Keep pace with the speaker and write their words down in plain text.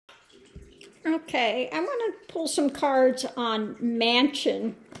Okay, I want to pull some cards on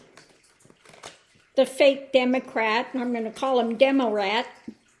Manchin, the fake Democrat. I'm going to call him Demorat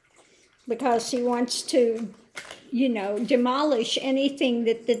because he wants to, demolish anything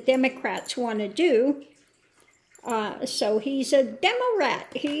that the Democrats want to do. So he's a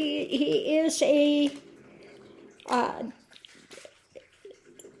Demorat. He is a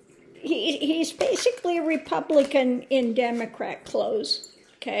he's basically a Republican in Democrat clothes.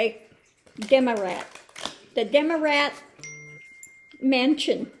 Okay, Demorat, the Demorat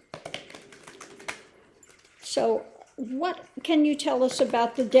Manchin. So what can you tell us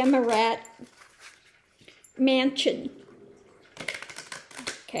about the Demorat Manchin?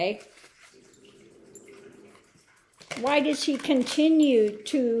 Okay. Why does he continue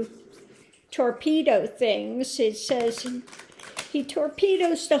to torpedo things? It says he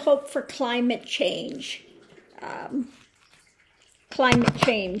torpedoes the hope for climate change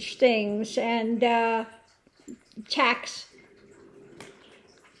things, and tax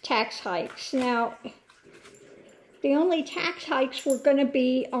hikes. Now, the only tax hikes were going to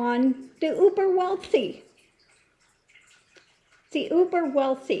be on the uber wealthy. The uber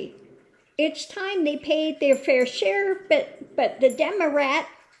wealthy. It's time they paid their fair share, but the Demorat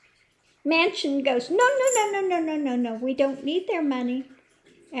Manchin goes, no, we don't need their money.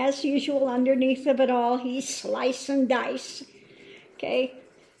 As usual, underneath of it all, he's slice and dice. Okay,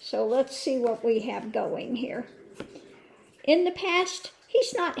 so let's see what we have going here. In the past,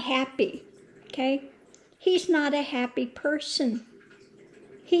 he's not happy, okay? He's not a happy person.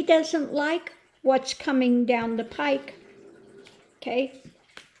 He doesn't like what's coming down the pike, okay?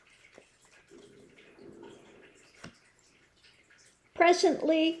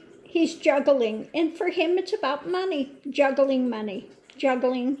 Presently, he's juggling, and for him it's about money, juggling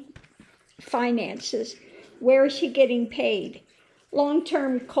finances. Where is he getting paid?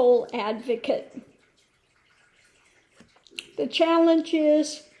 Long-term coal advocate. The challenge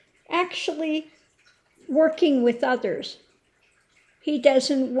is actually working with others. He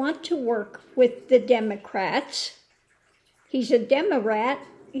doesn't want to work with the Democrats. He's a Demorat.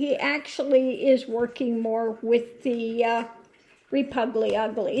 He actually is working more with the Republic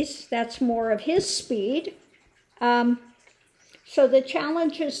Uglies. That's more of his speed. So the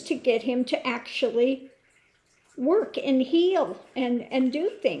challenge is to get him to actually work and heal and do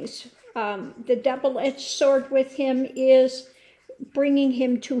things. The double-edged sword with him is bringing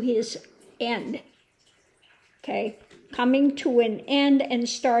him to his end. Okay, coming to an end and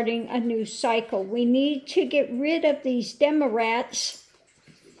starting a new cycle. We need to get rid of these Demorats.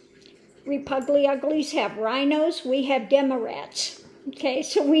 Republic Uglies have rhinos, we have Demorats. Okay,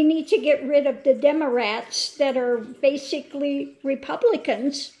 so we need to get rid of the Demorats that are basically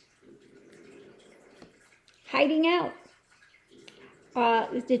Republicans hiding out.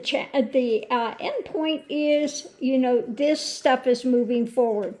 The end point is, this stuff is moving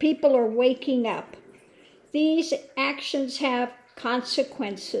forward. People are waking up. These actions have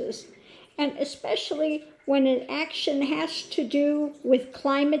consequences, and especially when an action has to do with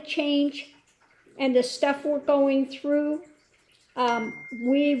climate change and the stuff we're going through,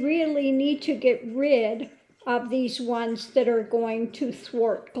 we really need to get rid of these ones that are going to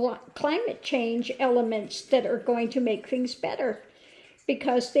thwart climate change elements that are going to make things better,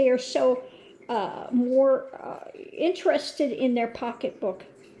 because they are so more interested in their pocketbook.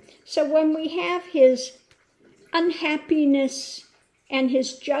 So when we have his unhappiness and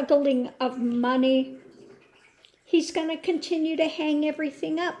his juggling of money, he's going to continue to hang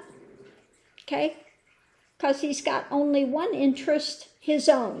everything up, okay? Because he's got only one interest, his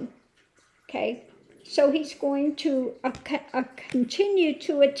own, okay? So he's going to continue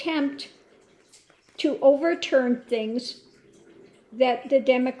to attempt to overturn things that the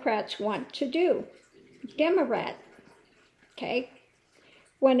Democrats want to do. Demorat, okay?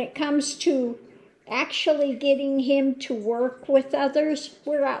 When it comes to actually getting him to work with others,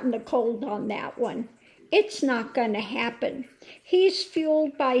 we're out in the cold on that one. It's not going to happen. He's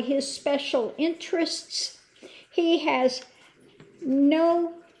fueled by his special interests. He has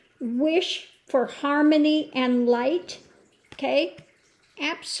no wish for harmony and light, okay?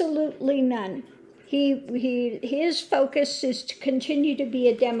 Absolutely none. His focus is to continue to be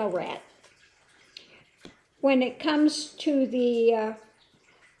a Demorat. When it comes to the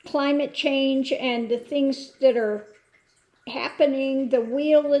climate change and the things that are happening, the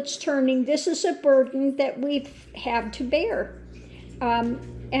wheel that's turning, this is a burden that we have to bear.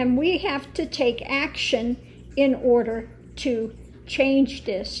 And we have to take action in order to change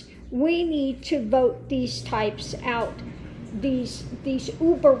this. We need to vote these types out, these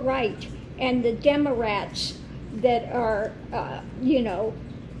uber right and the Demorats that are,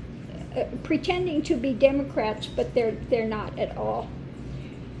 pretending to be Democrats, but they're not at all.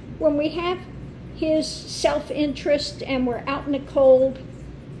 When we have his self-interest and we're out in the cold,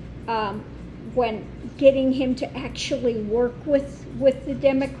 when getting him to actually work with the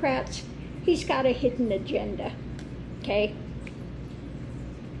Democrats, he's got a hidden agenda, okay?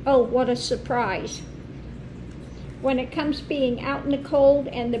 Oh, what a surprise. When it comes being out in the cold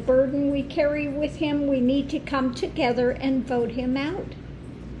and the burden we carry with him, we need to come together and vote him out.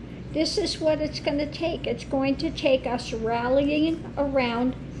 This is what it's going to take. It's going to take us rallying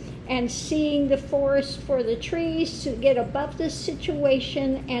around and seeing the forest for the trees to get above this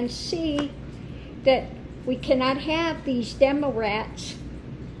situation and see that we cannot have these Demorats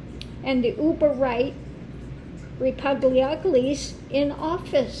and the uber-right Republic-uglies in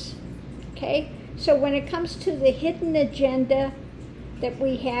office, okay? So when it comes to the hidden agenda that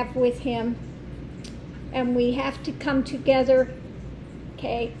we have with him, and we have to come together,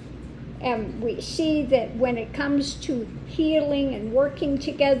 okay? And we see that when it comes to healing and working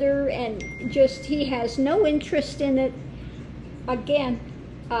together, and just he has no interest in it, again,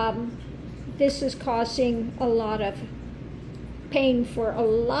 this is causing a lot of pain for a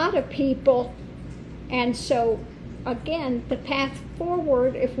lot of people. And so, again, the path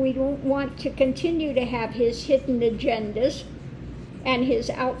forward, if we don't want to continue to have his hidden agendas and his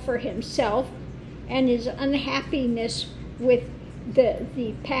out for himself and his unhappiness with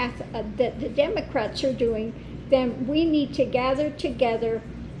the path that the Democrats are doing, then we need to gather together,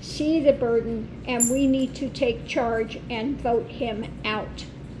 see the burden, and we need to take charge and vote him out.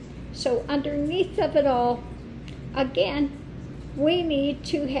 So underneath of it all, again, we need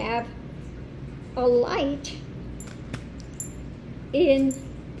to have a light in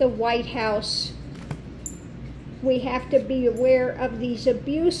the White House. We have to be aware of these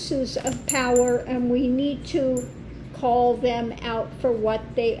abuses of power, and we need to call them out for what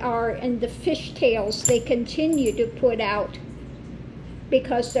they are and the fishtails they continue to put out,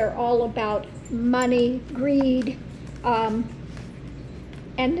 because they're all about money, greed,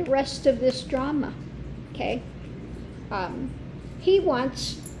 and the rest of this drama, okay? He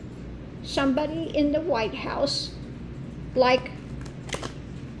wants somebody in the White House like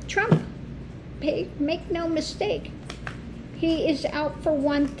Trump. Make no mistake, he is out for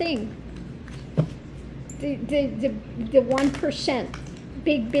one thing. The 1%,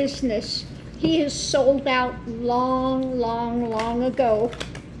 big business. He has sold out long ago.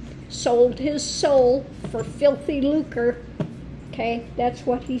 Sold his soul for filthy lucre. Okay, that's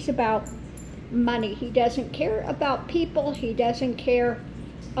what he's about. Money. He doesn't care about people. He doesn't care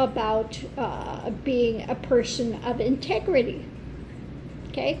about being a person of integrity.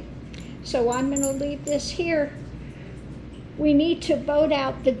 Okay, so I'm going to leave this here. We need to vote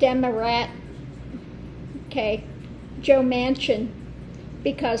out the Demorat, okay, Joe Manchin,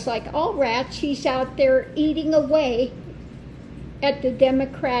 because like all rats, he's out there eating away at the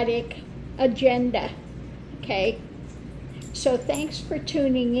Democratic agenda, okay? So thanks for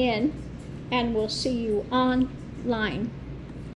tuning in, and we'll see you online.